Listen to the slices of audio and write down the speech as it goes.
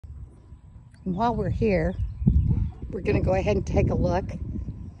And while we're here, we're going to go ahead and take a look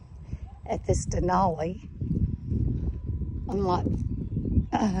at this Denali on lot,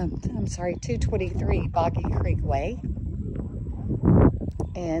 223 Boggy Creek Way.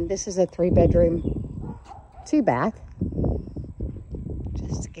 And this is a 3-bedroom, 2-bath.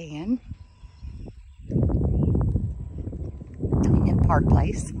 Just again. In Park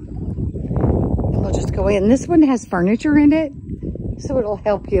Place. And we'll just go in. This one has furniture in it, so it'll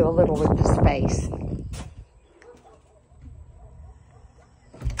help you a little with the space.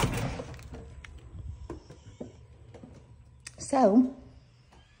 So,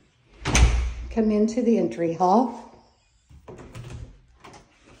 come into the entry hall.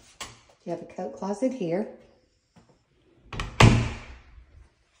 You have a coat closet here.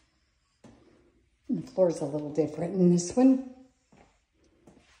 And the floor's a little different in this one.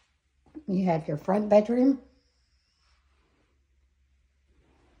 You have your front bedroom.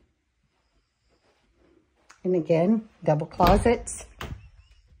 And again, double closets.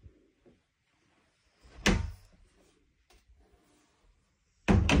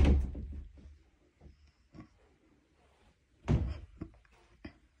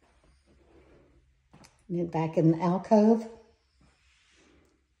 And then back in the alcove.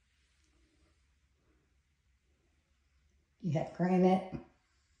 You have granite.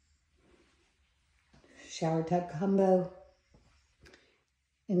 Shower tub combo.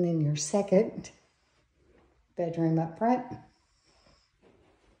 And then your second bedroom up front.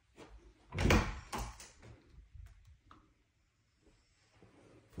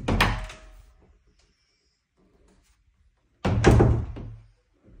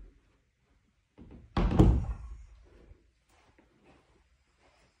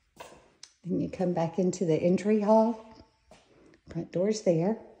 Then you come back into the entry hall. Front door's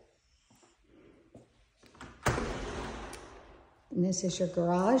there. And this is your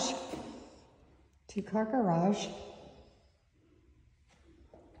garage. 2-car garage.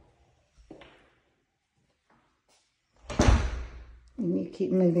 And you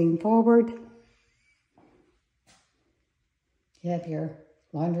keep moving forward. You have your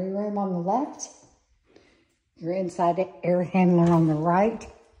laundry room on the left. Your inside air handler on the right.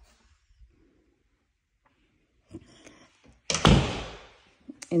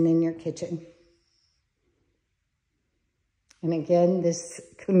 And then your kitchen. And again, this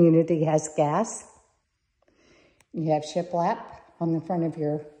community has gas. You have shiplap on the front of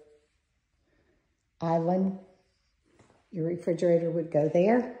your island. Your refrigerator would go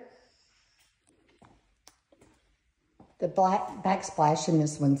there. The black backsplash in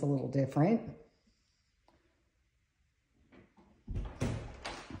this one's a little different.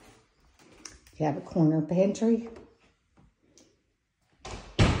 You have a corner pantry.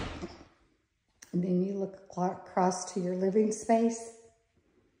 And then you look across to your living space.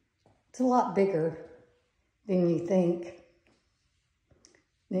 It's a lot bigger than you think.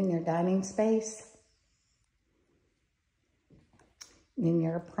 Then your dining space. And then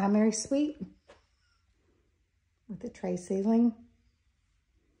your primary suite with a tray ceiling.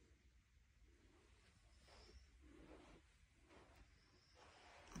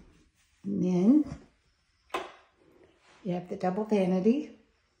 And then you have the double vanity.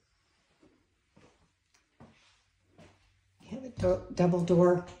 You have a double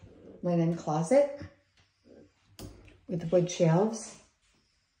door linen closet with wood shelves.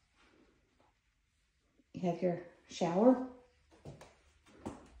 You have your shower,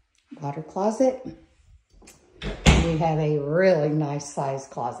 water closet. And you have a really nice size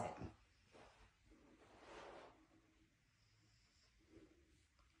closet.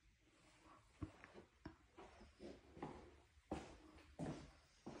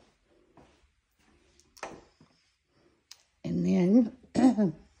 And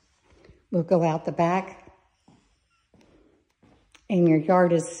then we'll go out the back. And your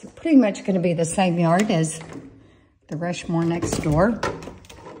yard is pretty much going to be the same yard as the Rushmore next door.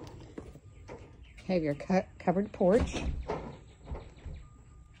 You have your covered porch.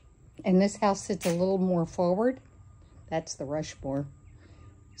 And this house sits a little more forward. That's the Rushmore.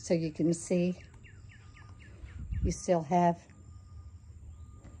 So you can see you still have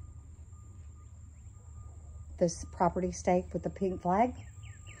this property stake with the pink flag.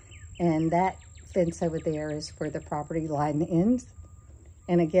 And that fence over there is where the property line ends.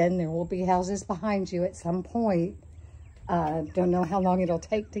 And again, there will be houses behind you at some point. Don't know how long it'll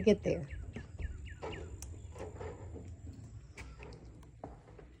take to get there.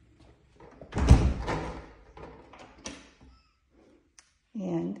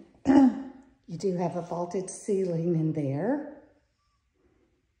 And you do have a vaulted ceiling in there.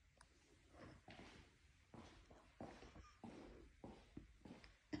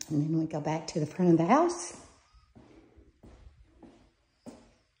 And then we go back to the front of the house.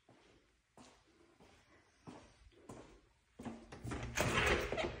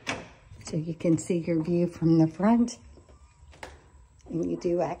 So you can see your view from the front. And you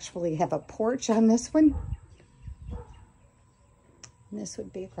do actually have a porch on this one. And this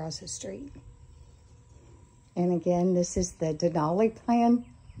would be across the street. And again, this is the Denali plan.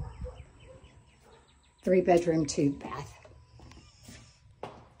 3-bedroom, 2-bath.